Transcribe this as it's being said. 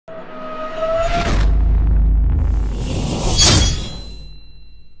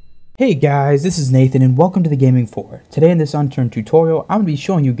Hey guys, this is Nathan and welcome to the Gaming 4. Today in this Unturned tutorial, I'm going to be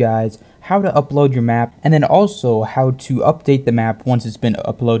showing you guys how to upload your map and then also how to update the map once it's been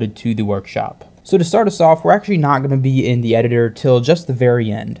uploaded to the workshop. So to start us off, we're actually not going to be in the editor till just the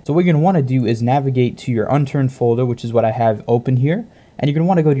very end. So what you're going to want to do is navigate to your Unturned folder, which is what I have open here, and you're going to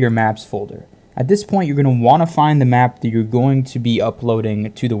want to go to your maps folder. At this point, you're going to want to find the map that you're going to be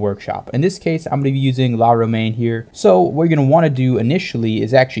uploading to the workshop. In this case, I'm going to be using Romaine here. So what you're going to want to do initially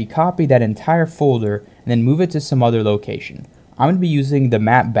is actually copy that entire folder and then move it to some other location. I'm going to be using the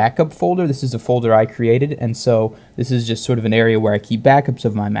map backup folder. This is a folder I created, and so this is just sort of an area where I keep backups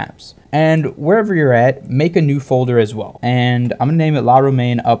of my maps. And wherever you're at, make a new folder as well. And I'm going to name it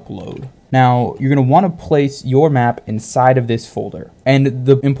Romaine Upload. Now, you're going to want to place your map inside of this folder. And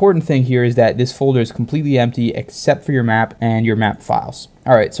the important thing here is that this folder is completely empty except for your map and your map files.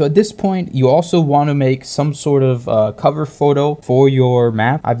 Alright, so at this point, you also want to make some sort of cover photo for your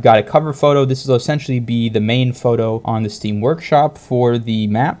map. I've got a cover photo. This will essentially be the main photo on the Steam Workshop for the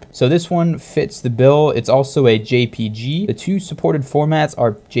map. So this one fits the bill. It's also a JPG. The two supported formats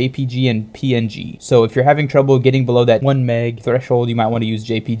are JPG and PNG. So if you're having trouble getting below that 1 meg threshold, you might want to use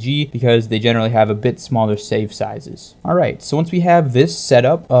JPG because they generally have a bit smaller save sizes. Alright, so once we have this set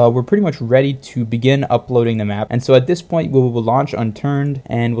up, we're pretty much ready to begin uploading the map. And so at this point, we will launch Unturned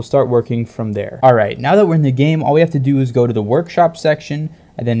and we'll start working from there. Alright, now that we're in the game, all we have to do is go to the workshop section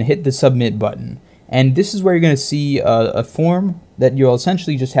and then hit the submit button. And this is where you're going to see a form that you'll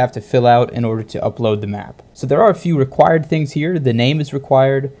essentially just have to fill out in order to upload the map. So there are a few required things here. The name is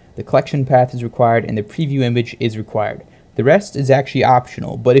required, the collection path is required, and the preview image is required. The rest is actually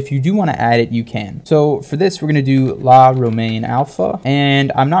optional, but if you do want to add it, you can. So for this, we're going to do Romaine Alpha,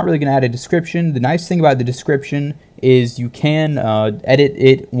 and I'm not really going to add a description. The nice thing about the description is you can edit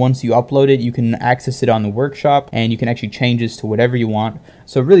it once you upload it. You can access it on the workshop, and you can actually change this to whatever you want.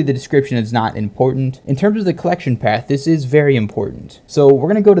 So really the description is not important. In terms of the collection path, this is very important. So we're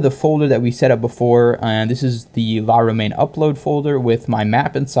going to go to the folder that we set up before, and this is the Romaine upload folder with my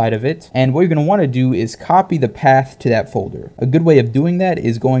map inside of it. And what you're going to want to do is copy the path to that folder. A good way of doing that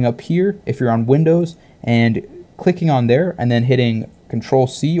is going up here if you're on Windows and clicking on there and then hitting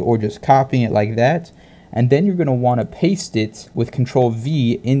Control-C or just copying it like that. And then you're going to want to paste it with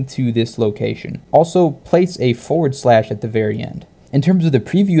Control-V into this location. Also, place a / at the very end. In terms of the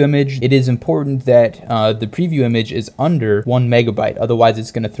preview image, it is important that the preview image is under 1 megabyte, otherwise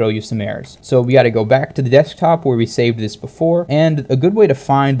it's going to throw you some errors. So we got to go back to the desktop where we saved this before, and a good way to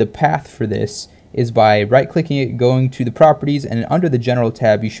find the path for this is by right-clicking it, going to the properties, and under the general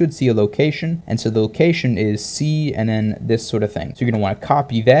tab you should see a location, and so the location is C and then this sort of thing. So you're going to want to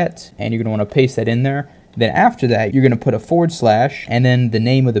copy that, and you're going to want to paste that in there. Then after that, you're going to put a / and then the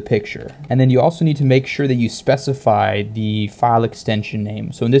name of the picture. And then you also need to make sure that you specify the file extension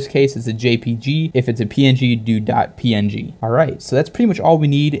name. So in this case, it's a JPG. If it's a PNG, do .png. All right, so that's pretty much all we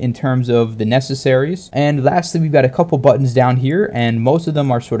need in terms of the necessaries. And lastly, we've got a couple buttons down here, and most of them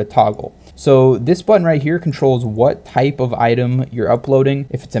are sort of toggle. So this button right here controls what type of item you're uploading.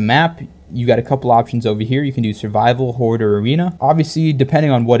 If it's a map, you got a couple options over here. You can do survival, horde, or arena. Obviously,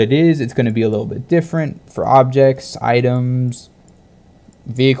 depending on what it is, it's going to be a little bit different for objects, items,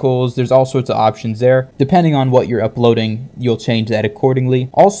 vehicles. There's all sorts of options there. Depending on what you're uploading, you'll change that accordingly.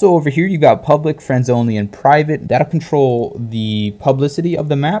 Also over here, you got public, friends only, and private. That'll control the publicity of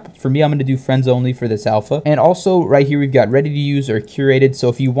the map. For me, I'm going to do friends only for this alpha. And also right here, we've got ready to use or curated. So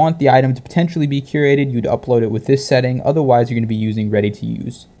if you want the item to potentially be curated, you'd upload it with this setting. Otherwise, you're going to be using ready to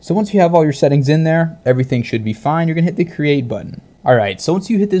use. So once you have all your settings in there, everything should be fine. You're going to hit the create button. Alright, so once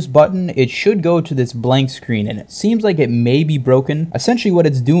you hit this button, it should go to this blank screen, and it seems like it may be broken. Essentially what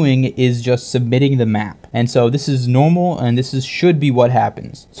it's doing is just submitting the map. And so this is normal, and should be what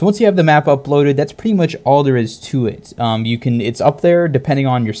happens. So once you have the map uploaded, that's pretty much all there is to it. It's up there depending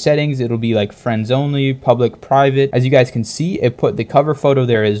on your settings. It'll be like friends only, public, private. As you guys can see, it put the cover photo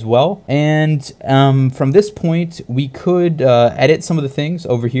there as well. And from this point, we could edit some of the things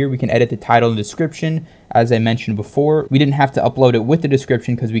over here. We can edit the title and description. As I mentioned before, we didn't have to upload it with the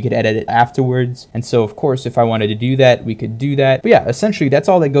description because we could edit it afterwards. And so, of course, if I wanted to do that, we could do that. But yeah, essentially, that's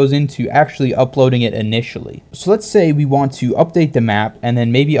all that goes into actually uploading it initially. So let's say we want to update the map and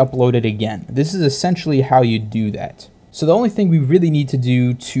then maybe upload it again. This is essentially how you do that. So the only thing we really need to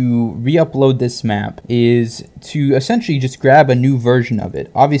do to re-upload this map is to essentially just grab a new version of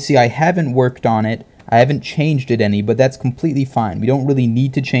it. Obviously, I haven't worked on it. I haven't changed it any, but that's completely fine. We don't really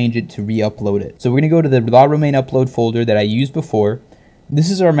need to change it to re-upload it. So we're going to go to the Romaine upload folder that I used before. This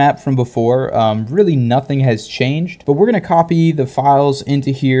is our map from before. Really nothing has changed, but we're going to copy the files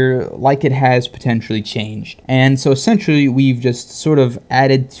into here like it has potentially changed. And so essentially we've just sort of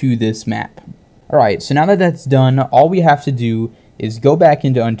added to this map. All right, so now that that's done, all we have to do is go back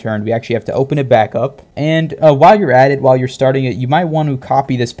into Unturned. We actually have to open it back up. And while you're at it, while you're starting it, you might want to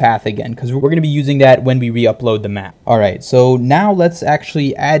copy this path again, because we're going to be using that when we re-upload the map. All right, so now let's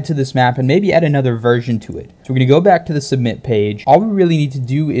actually add to this map and maybe add another version to it. So we're going to go back to the submit page. All we really need to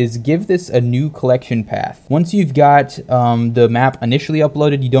do is give this a new collection path. Once you've got the map initially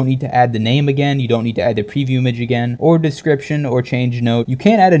uploaded, you don't need to add the name again. You don't need to add the preview image again, or description, or change note. You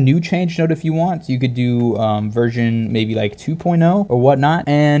can add a new change note if you want. You could do version maybe like 2.0 or whatnot,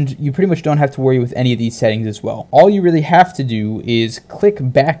 and you pretty much don't have to worry with any of these settings as well. All you really have to do is click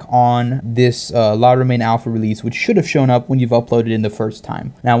back on this Romaine alpha release, which should have shown up when you've uploaded in the first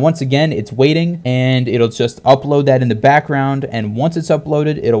time. Now, once again, it's waiting, and it'll just upload that in the background, and once it's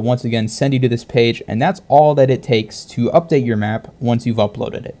uploaded, it'll once again send you to this page, and that's all that it takes to update your map once you've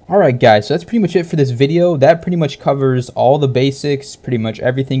uploaded it. Alright guys, so that's pretty much it for this video. That pretty much covers all the basics, pretty much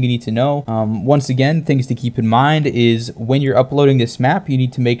everything you need to know. Once again, things to keep in mind is when you're uploading this map, you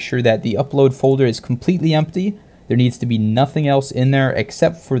need to make sure that the upload folder is completely empty. There needs to be nothing else in there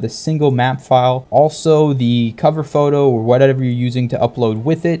except for the single map file. Also, the cover photo or whatever you're using to upload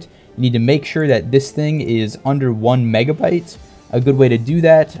with it, you need to make sure that this thing is under 1 megabyte. A good way to do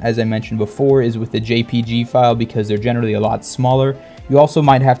that, as I mentioned before, is with the JPG file, because they're generally a lot smaller. You also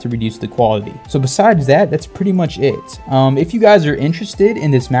might have to reduce the quality. So besides that, that's pretty much it. If you guys are interested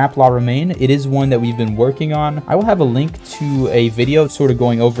in this map, Romaine, it is one that we've been working on. I will have a link to a video sort of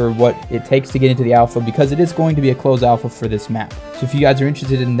going over what it takes to get into the alpha, because it is going to be a closed alpha for this map. So if you guys are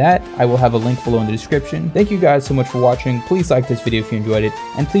interested in that, I will have a link below in the description. Thank you guys so much for watching. Please like this video if you enjoyed it,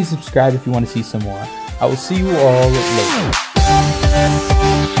 and please subscribe if you want to see some more. I will see you all later.